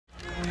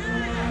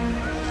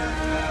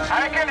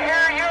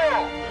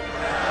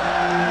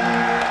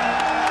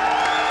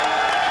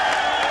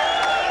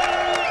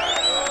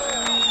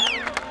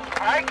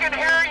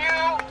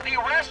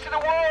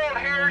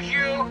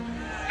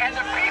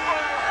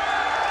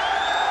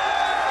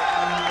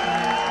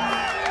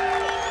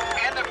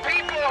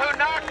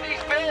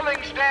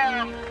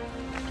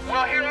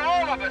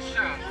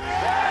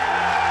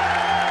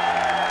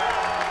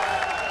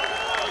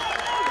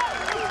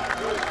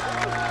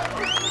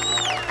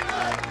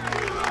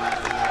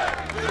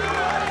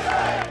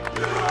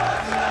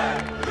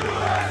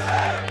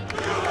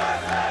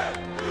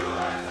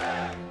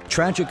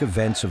Tragic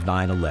events of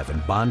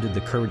 9/11 bonded the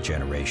current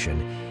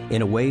generation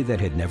in a way that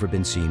had never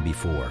been seen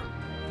before.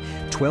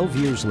 12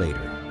 years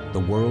later, the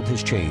world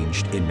has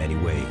changed in many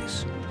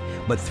ways.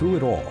 But through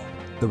it all,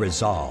 the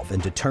resolve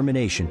and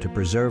determination to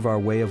preserve our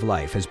way of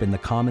life has been the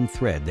common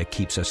thread that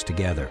keeps us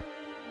together.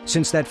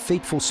 Since that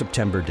fateful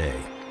September day,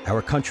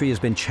 our country has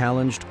been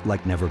challenged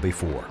like never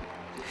before.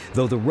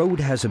 Though the road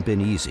hasn't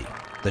been easy,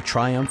 the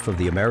triumph of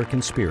the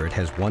American spirit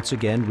has once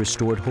again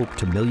restored hope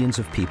to millions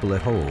of people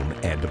at home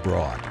and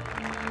abroad.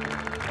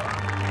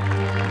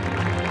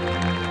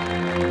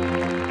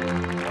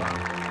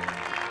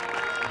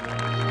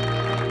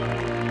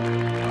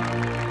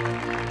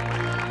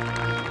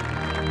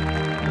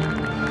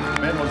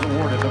 Ben was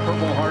awarded the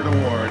Purple Heart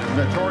Award,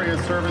 Meritorious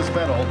Service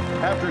Medal,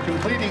 after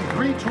completing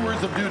 3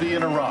 tours of duty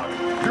in Iraq,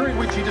 during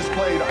which he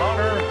displayed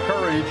honor,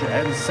 courage,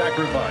 and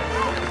sacrifice.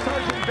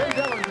 Sergeant Ben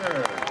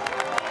Dellinger.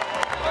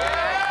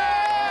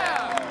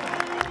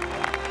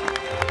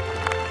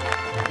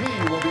 He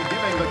will be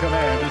giving the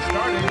command to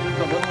start into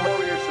the Little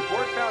Warrior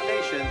Support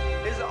Foundation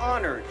is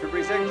honored to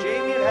present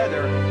Jamie and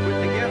Heather with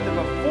the gift of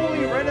a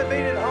fully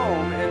renovated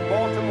home in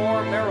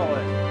Baltimore,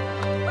 Maryland.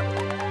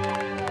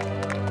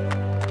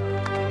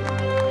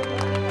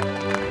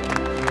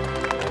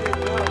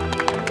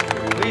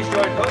 Please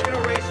join Pocono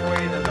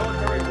Raceway and the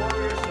Military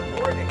Warriors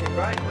Support in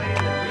congratulating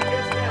the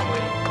Enriquez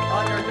family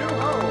on their new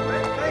home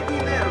and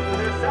thanking them for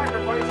their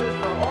sacrifices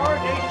for our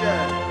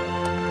nation.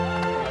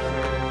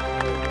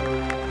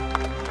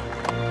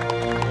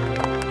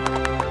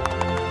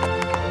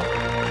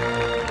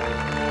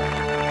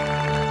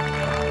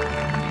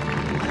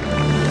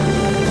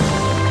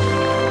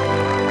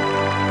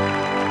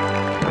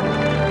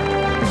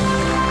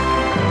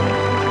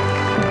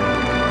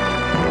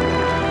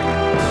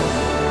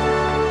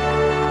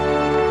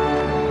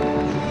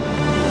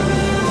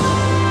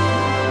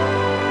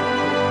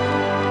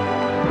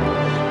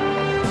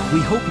 We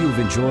hope you've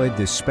enjoyed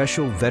this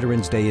special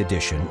Veterans Day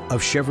edition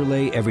of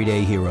Chevrolet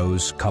Everyday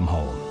Heroes Come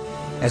Home,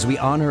 as we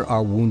honor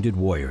our wounded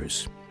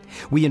warriors.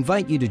 We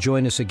invite you to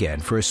join us again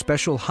for a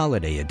special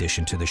holiday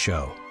edition to the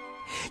show.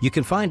 You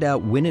can find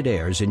out when it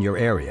airs in your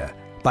area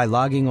by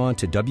logging on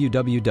to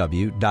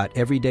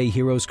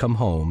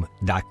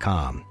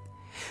www.everydayheroescomehome.com.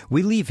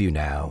 We leave you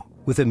now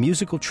with a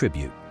musical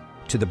tribute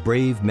to the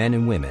brave men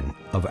and women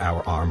of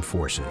our armed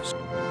forces.